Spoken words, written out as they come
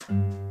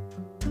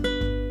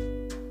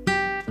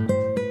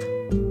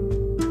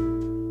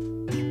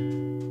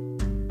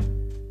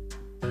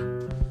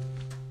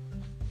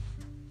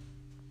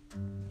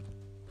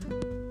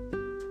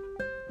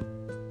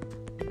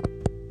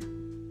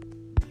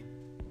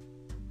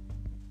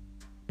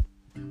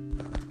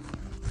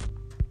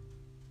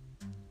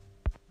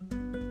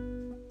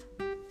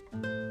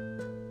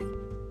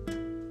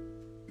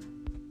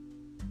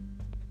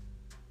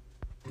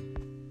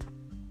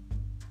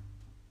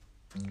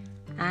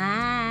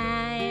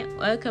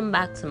Welcome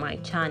back to my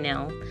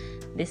channel.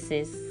 This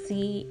is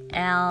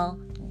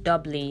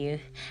CLW,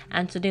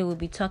 and today we'll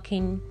be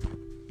talking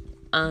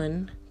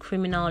on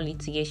criminal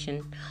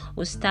litigation.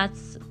 We'll start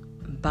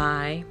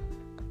by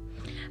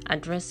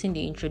addressing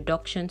the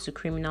introduction to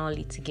criminal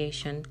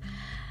litigation.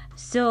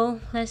 So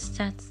let's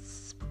start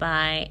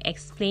by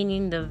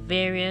explaining the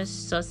various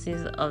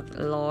sources of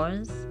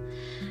laws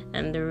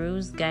and the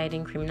rules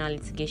guiding criminal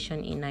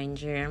litigation in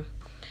Nigeria.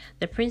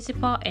 The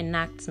principal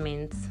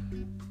enactments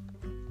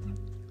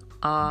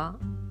are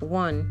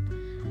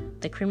 1.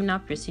 The criminal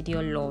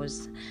procedural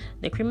laws.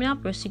 The criminal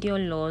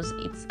procedural laws,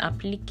 it's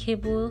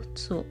applicable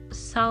to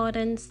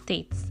southern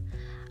states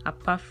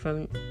apart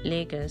from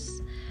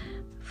Lagos.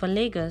 For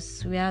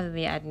Lagos, we have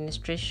the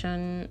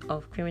Administration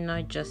of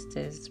Criminal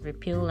Justice,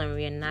 Repeal and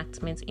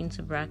Reenactment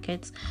into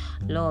brackets,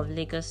 Law of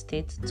Lagos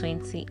State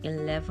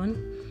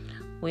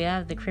 2011. We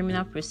have the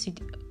criminal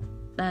procedure,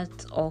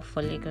 that's all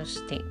for Lagos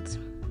State.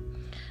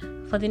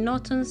 For the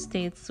northern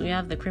states, we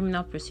have the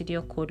Criminal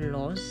Procedure Code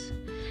laws,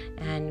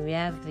 and we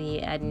have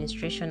the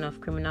Administration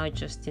of Criminal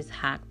Justice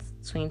Act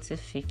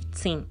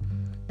 2015.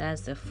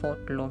 That's the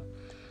fourth law.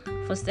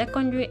 For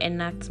secondary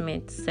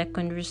enactments,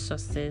 secondary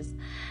sources,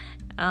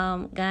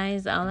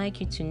 guys, I'd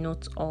like you to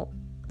note all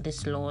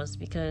these laws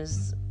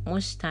because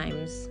most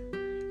times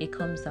it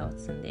comes out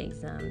in the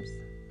exams.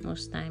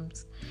 Most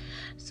times.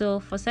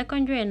 So for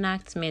secondary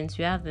enactments,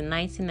 we have the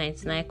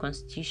 1999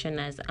 Constitution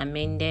as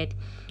amended,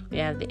 we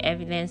have the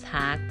Evidence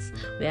Act,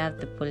 we have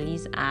the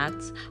Police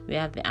Act, we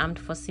have the Armed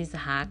Forces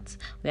Act,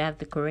 we have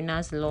the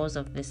Coroner's Laws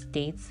of the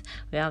states,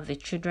 we have the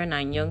Children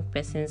and Young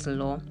Persons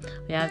Law,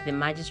 we have the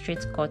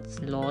Magistrate Court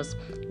laws,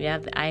 we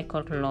have the High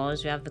Court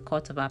laws, we have the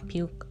Court of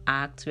Appeal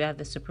Act, we have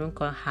the Supreme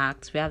Court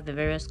Act, we have the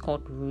various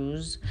court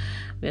rules,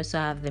 we also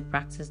have the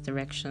practice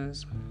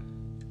directions.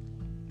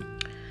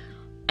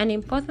 An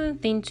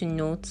important thing to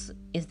note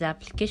is the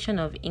application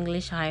of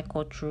English High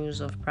Court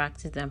rules of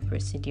practice and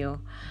procedure.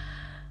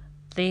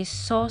 This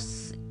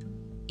source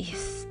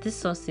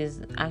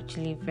is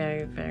actually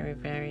very, very,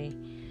 very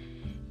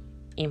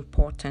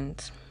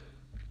important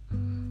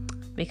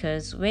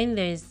because when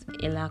there is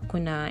a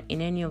lacuna in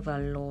any of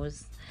our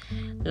laws,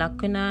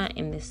 lacuna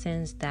in the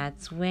sense that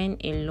when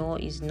a law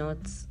is not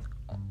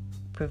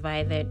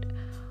provided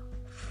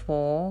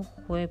for,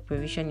 where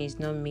provision is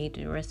not made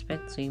with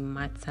respect to a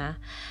matter,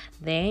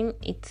 then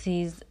it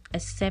is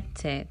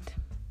accepted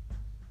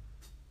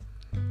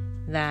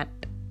that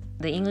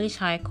the English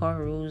High Court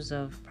rules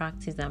of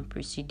practice and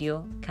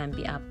procedure can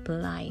be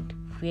applied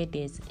where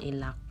there's a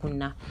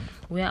lacuna,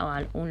 where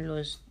our own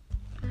laws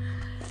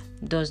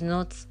does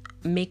not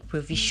make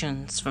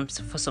provisions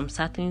for some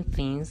certain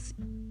things.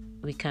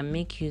 We can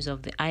make use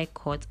of the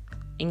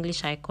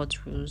English High Court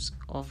rules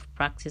of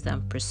practice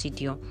and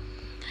procedure.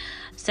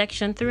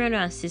 Section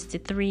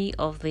 363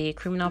 of the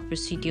Criminal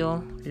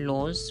Procedure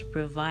Laws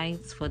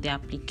provides for the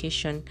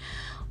application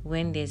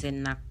when there's a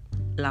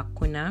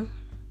lacuna.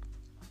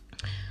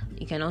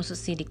 You can also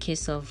see the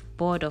case of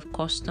Board of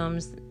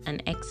Customs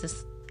and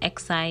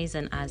Excise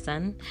and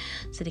Azan.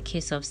 See the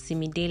case of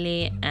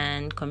Simidele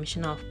and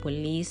Commissioner of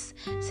Police.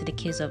 See the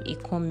case of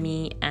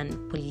Ikomi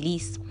and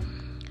Police.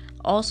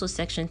 Also,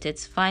 Section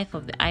 35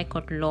 of the High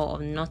Court Law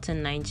of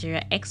Northern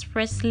Nigeria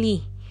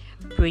expressly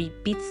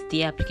prohibits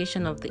the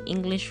application of the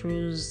English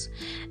rules,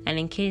 and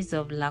in case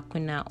of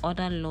lacuna,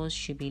 other laws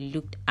should be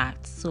looked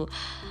at. So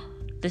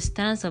the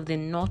stance of the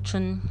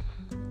northern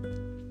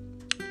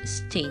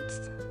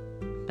states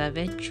by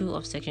virtue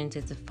of Section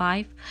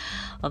 35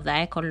 of the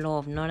High Court Law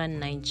of Northern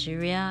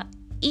Nigeria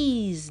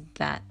is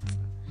that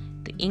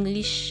the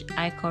English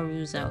High Court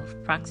rules of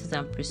practice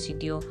and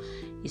procedure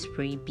is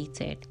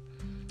prohibited.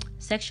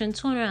 Section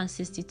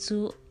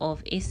 262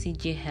 of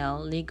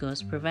ACJL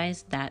Lagos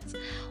provides that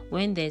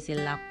when there is a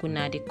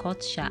lacuna, the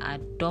court shall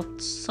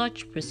adopt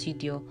such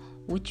procedure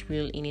which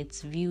will, in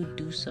its view,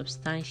 do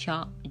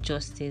substantial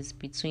justice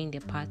between the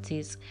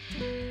parties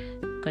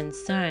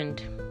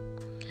concerned.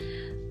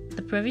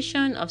 The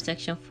provision of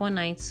Section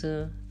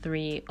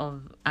 4923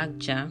 of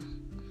ACJA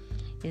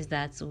is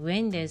that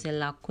when there is a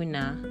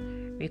lacuna,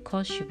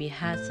 recourse should be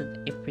had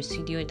to a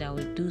procedure that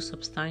will do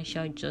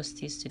substantial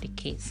justice to the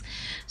case.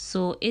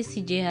 So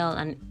ACJL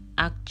and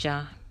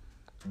ACJA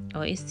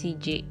or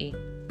ACJA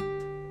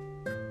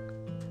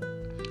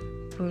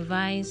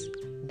provides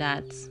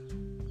that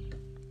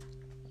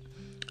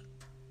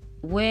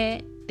where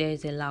there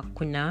is a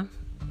lacuna,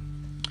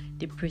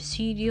 the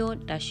procedure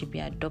that should be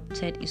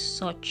adopted is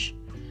such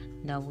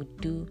that would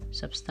do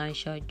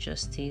substantial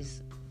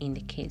justice in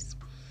the case.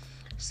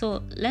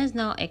 So let's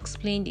now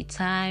explain the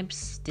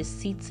types, the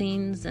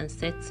sittings and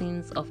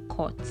settings of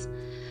courts.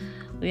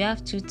 We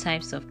have two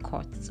types of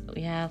courts.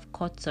 We have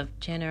courts of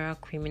general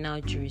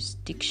criminal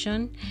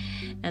jurisdiction,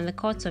 and the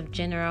courts of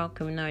general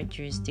criminal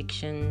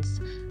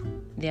jurisdictions,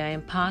 they are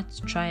empowered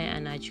to try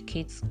and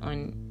adjudicate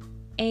on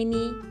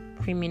any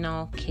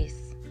criminal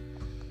case,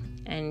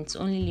 and it's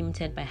only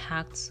limited by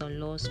acts or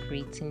laws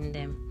creating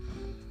them.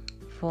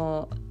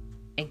 For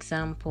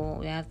example,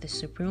 we have the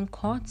Supreme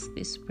Court.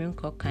 The Supreme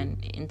Court can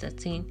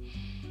entertain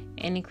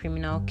any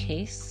criminal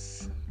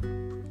case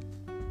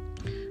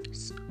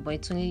but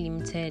it's only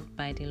limited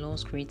by the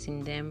laws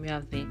creating them. We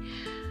have the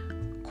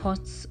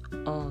courts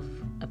of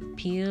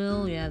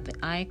appeal, we have the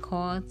high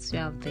courts, we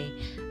have the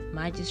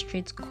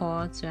magistrate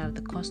courts, we have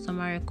the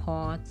customary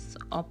courts,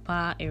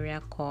 upper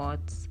area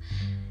courts,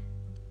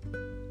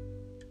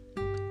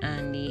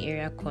 and the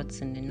area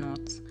courts in the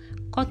north.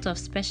 Court of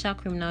special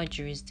criminal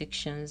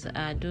jurisdictions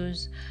are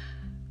those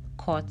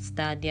courts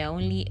that they are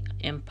only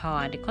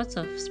empowered. The court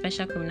of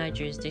special criminal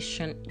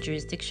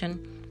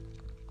jurisdiction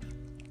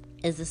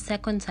is the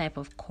second type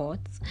of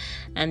courts,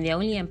 and they are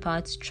only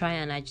empowered to try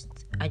and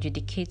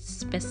adjudicate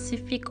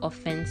specific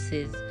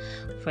offenses.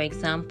 For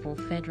example,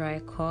 federal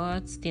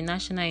courts, the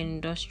National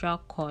Industrial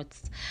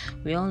Courts.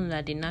 We all know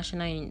that the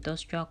National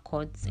Industrial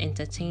Courts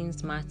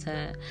entertains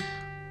matters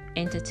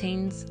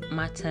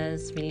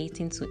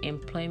relating to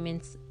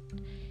employment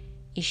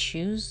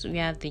issues. We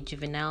have the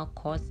Juvenile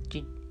Court.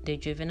 The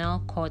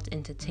Juvenile Court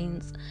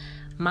entertains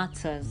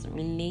matters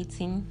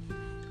relating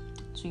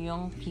to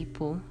young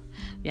people.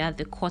 We have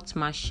the court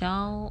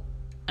martial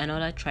and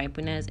other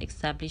tribunals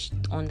established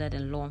under the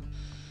law.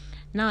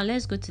 Now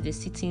let's go to the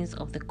sittings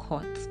of the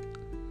court.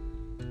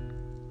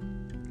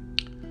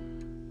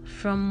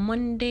 From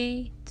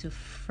Monday to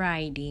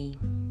Friday,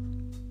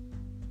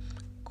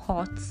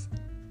 courts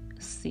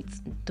sit.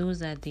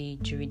 Those are the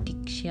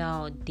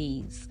jurisdictional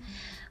days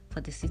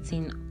for the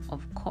sitting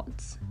of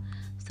courts,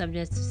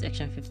 subject to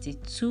Section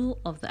 52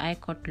 of the High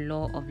Court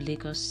Law of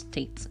Lagos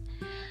State.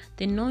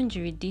 The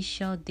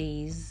non-judicial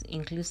days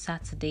include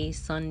Saturday,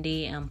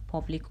 Sunday, and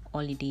public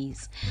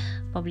holidays.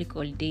 Public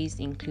holidays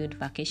include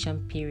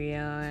vacation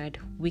period,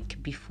 week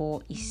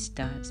before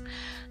Easter.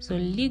 So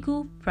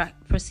legal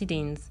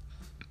proceedings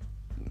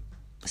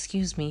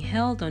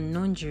held on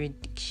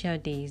non-judicial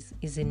days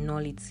is a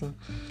nullity.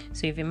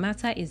 So if a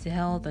matter is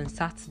held on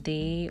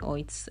Saturday, or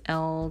it's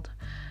held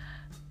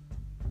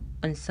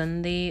on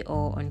Sunday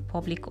or on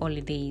public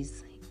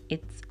holidays,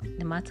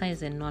 the matter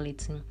is a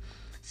nullity.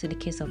 So the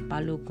case of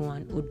Balogun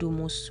and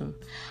Odumosu.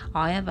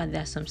 However,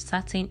 there are some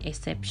certain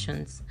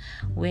exceptions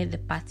where the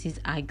parties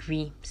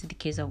agree. So the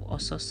case of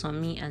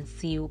Ososomi and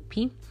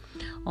COP,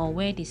 or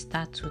where the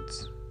statute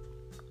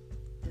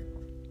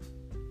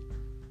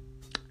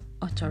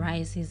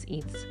authorizes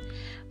it.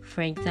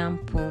 For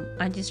example,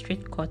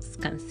 magistrate courts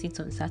can sit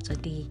on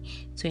Saturday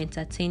to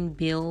entertain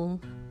bail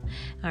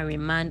and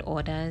remand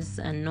orders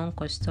and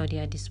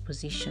non-custodial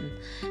disposition.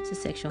 See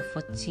Section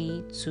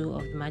 42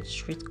 of the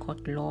Magistrate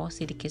Court Law.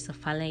 See the case of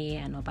Faleye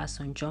and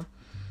Obasanjo.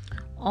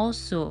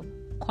 Also,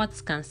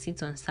 courts can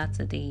sit on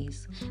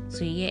Saturdays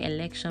to hear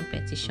election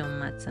petition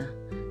matter.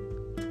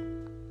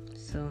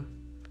 So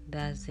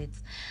that's it.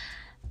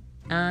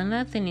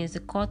 Another thing is the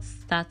court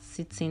starts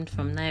sitting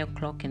from 9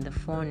 o'clock in the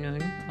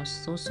forenoon or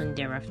so soon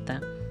thereafter,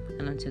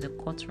 and until the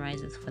court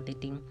rises for the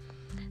day.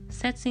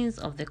 Settings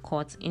of the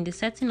court. In the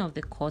setting of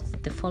the court,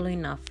 the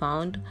following are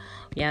found.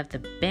 We have the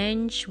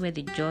bench where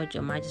the judge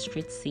or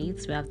magistrate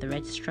sits. We have the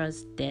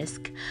registrar's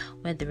desk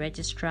where the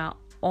registrar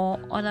or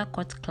other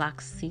court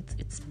clerks sit.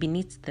 It's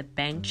beneath the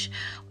bench.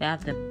 We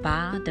have the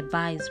bar. The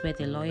bar is where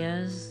the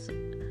lawyers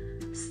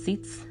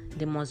sit.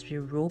 They must be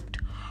robed.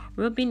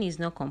 Robing is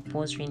not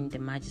compulsory in the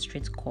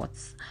magistrate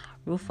courts.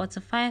 Rule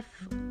 45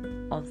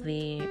 of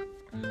the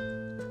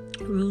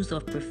Rules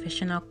of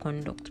Professional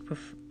Conduct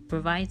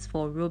provides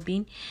for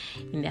robing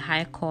in the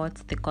High Court,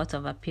 the Court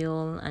of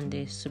Appeal, and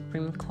the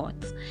Supreme Court.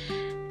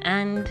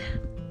 And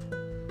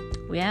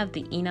we have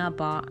the inner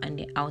bar and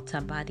the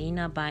outer bar. The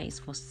inner bar is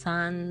for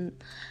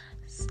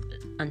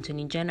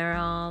attorney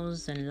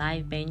generals and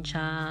live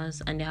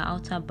benchers, and the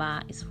outer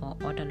bar is for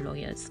other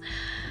lawyers.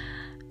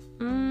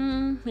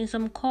 In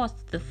some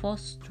courts, the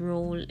first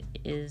row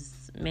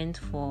is meant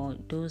for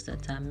those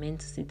that are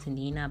meant to sit in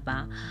the inner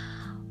bar,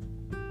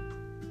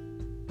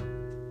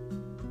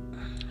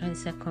 and the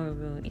second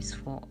row is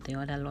for the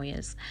other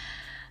lawyers.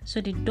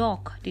 So the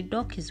dock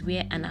is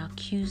where an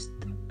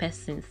accused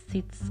person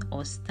sits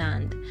or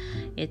stands.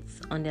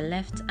 It's on the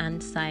left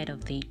hand side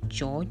of the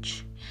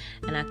judge.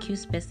 An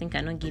accused person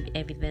cannot give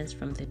evidence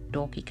from the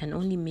dock. He can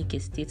only make a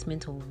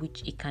statement of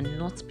which it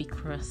cannot be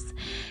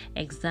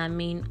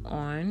cross-examined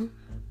on.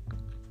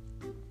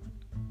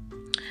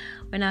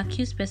 When an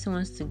accused person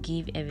wants to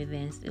give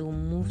evidence, it will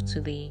move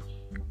to the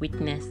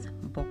witness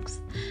box.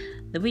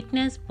 The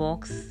witness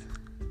box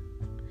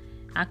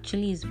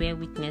actually is where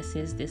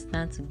witnesses they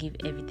stand to give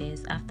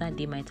evidence after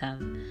they might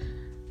have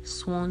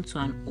sworn to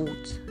an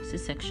oath. See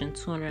Section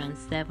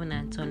 207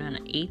 and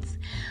 208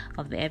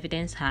 of the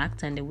Evidence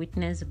Act, and the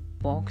witness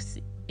box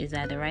is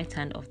at the right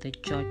hand of the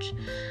judge.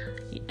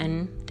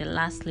 And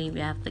lastly,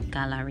 we have the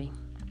gallery.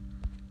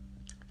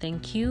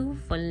 Thank you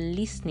for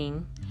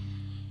listening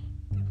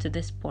to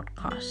this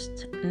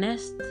podcast.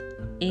 Next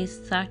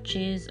is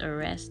searches,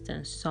 arrests,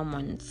 and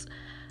summons.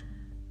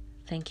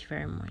 Thank you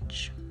very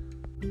much.